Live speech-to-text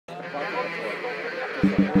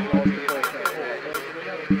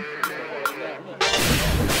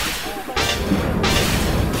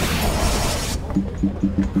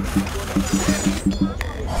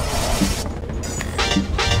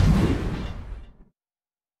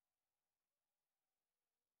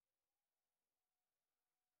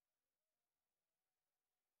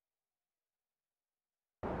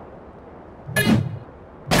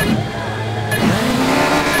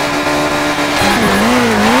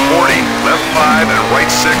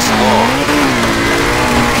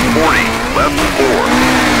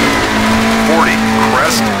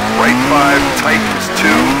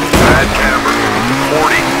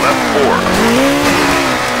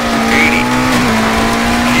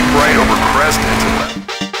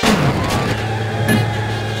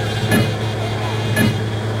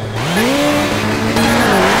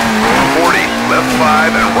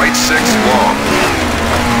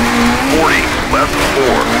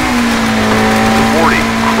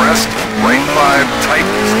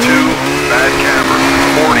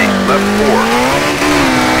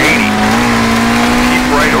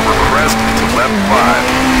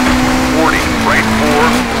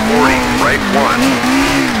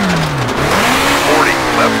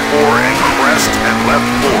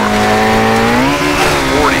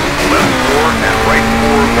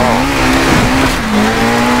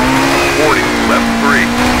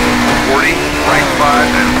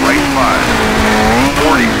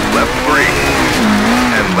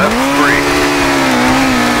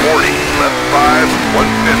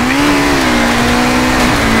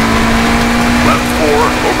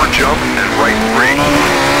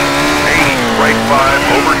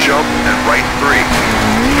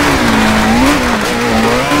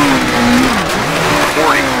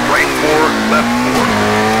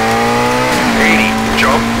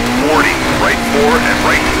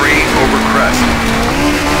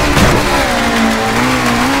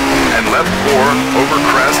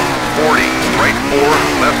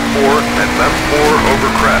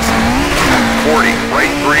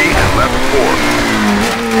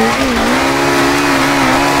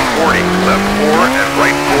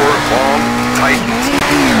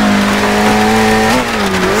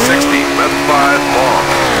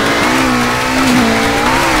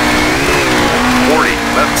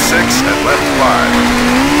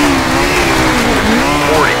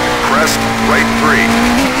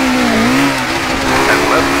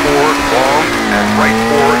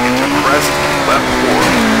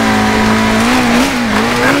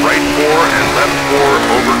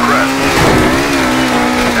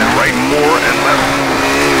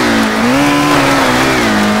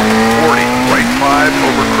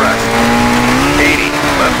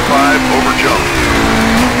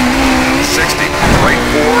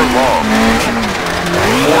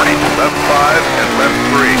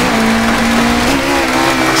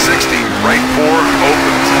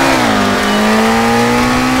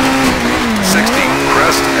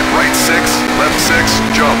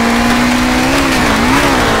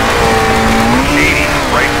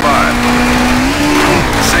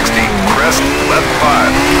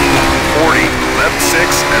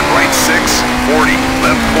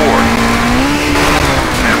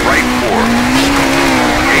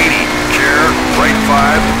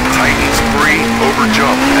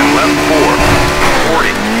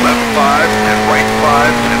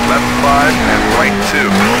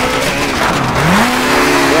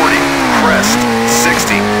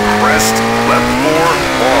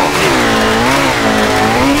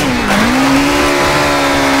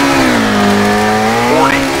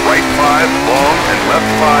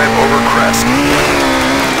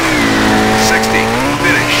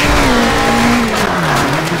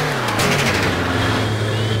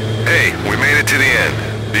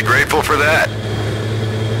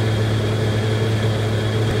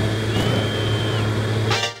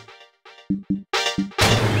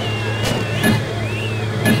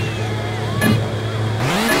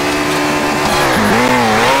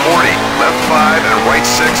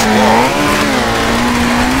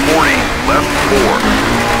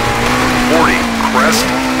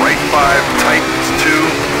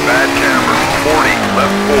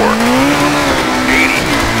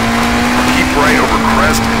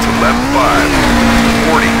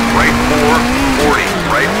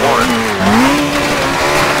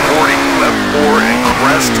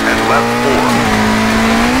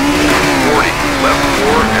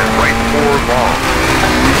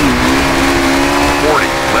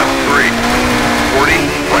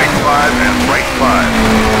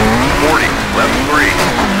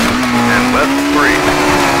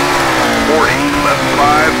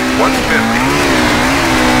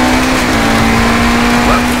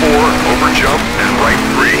jump and right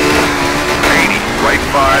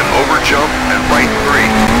jump, and right 3.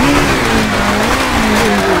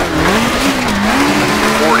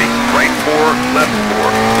 40, right 4, left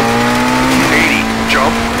 4. 80,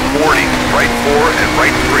 jump, 40, right 4, and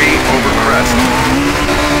right 3 over crest.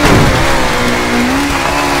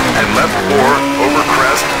 And left 4, over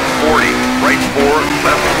crest, 40, right 4,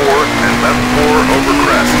 left 4, and left 4 over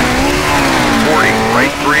crest. 40,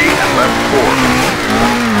 right 3, and left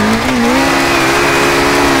 4.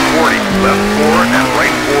 40, left 4, and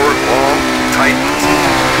right 4, long, tightens.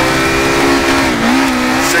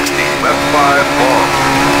 60, left 5, long.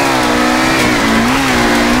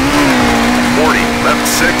 40, left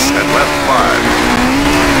 6, and left 5.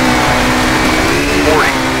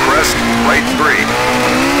 40, crest, right 3.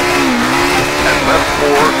 And left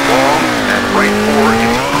 4, long, and right 4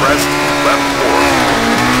 into crest, left 4.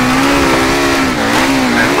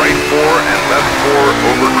 And right 4 and left 4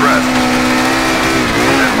 over crest.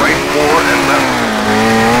 And right 4 and left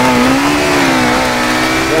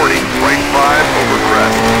 40, right 5 over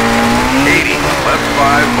crest. 80, left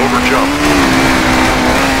 5 over jump.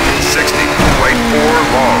 60, right 4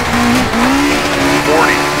 long.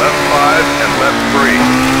 40, left 5 and left 3.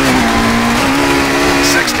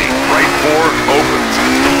 60, right 4 opens.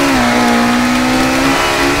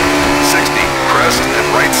 60, crest and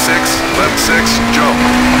right 6, left 6, jump.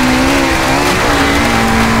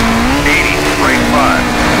 80, right 5.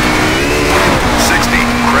 60,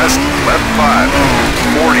 crest, left 5.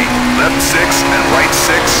 40, left 6 and right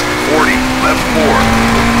 6, 40, left 4.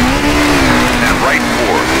 And right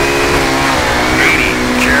 4. 80,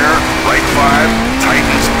 care, right 5,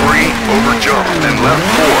 tightens 3 over jump and left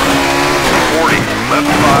 4. 40,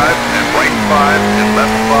 left 5 and right 5 and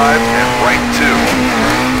left 5 and right 2.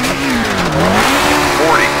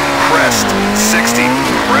 40, crest, 60,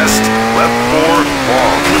 crest, left 4,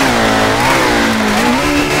 long.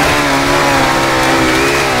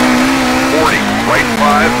 40, right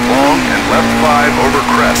 5, long, and left 5 over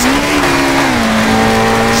crest.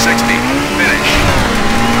 60, finish.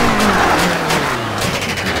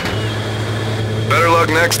 Better luck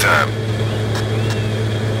next time.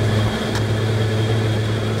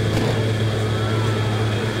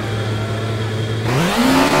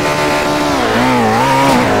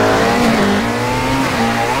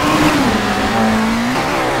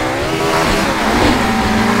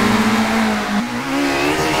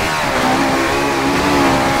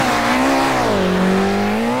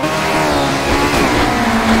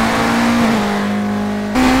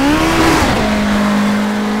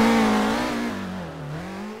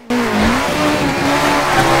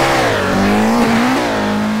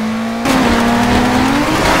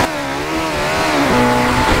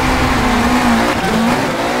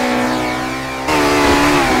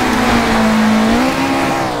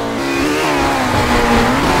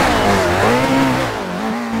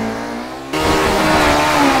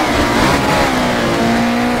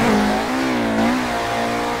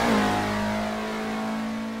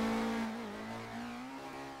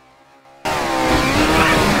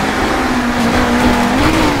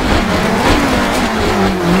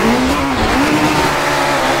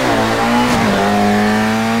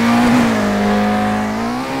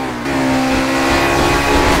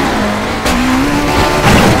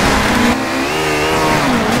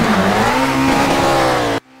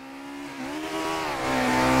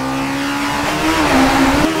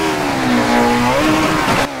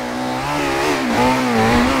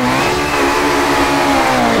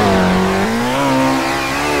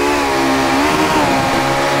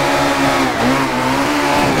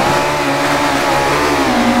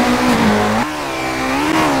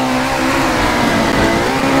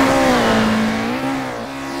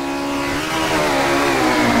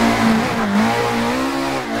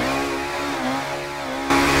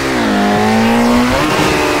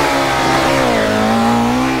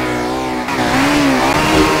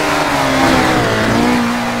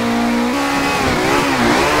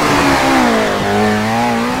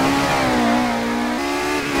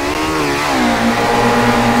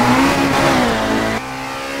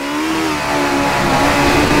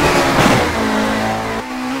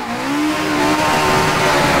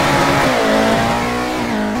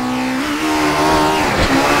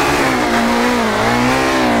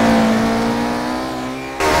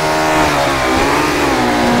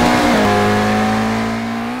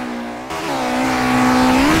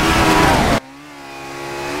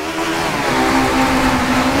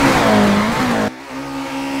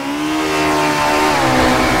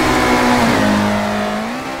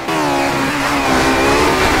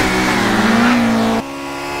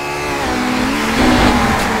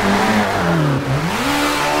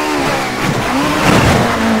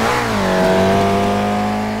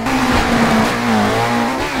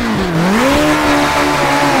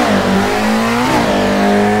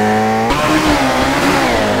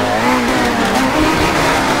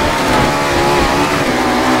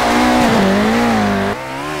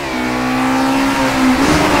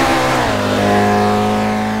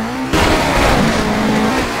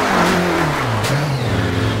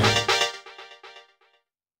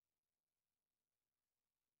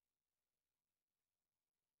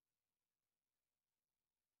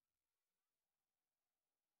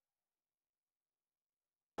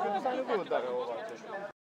 第三个部分大概我忘记了。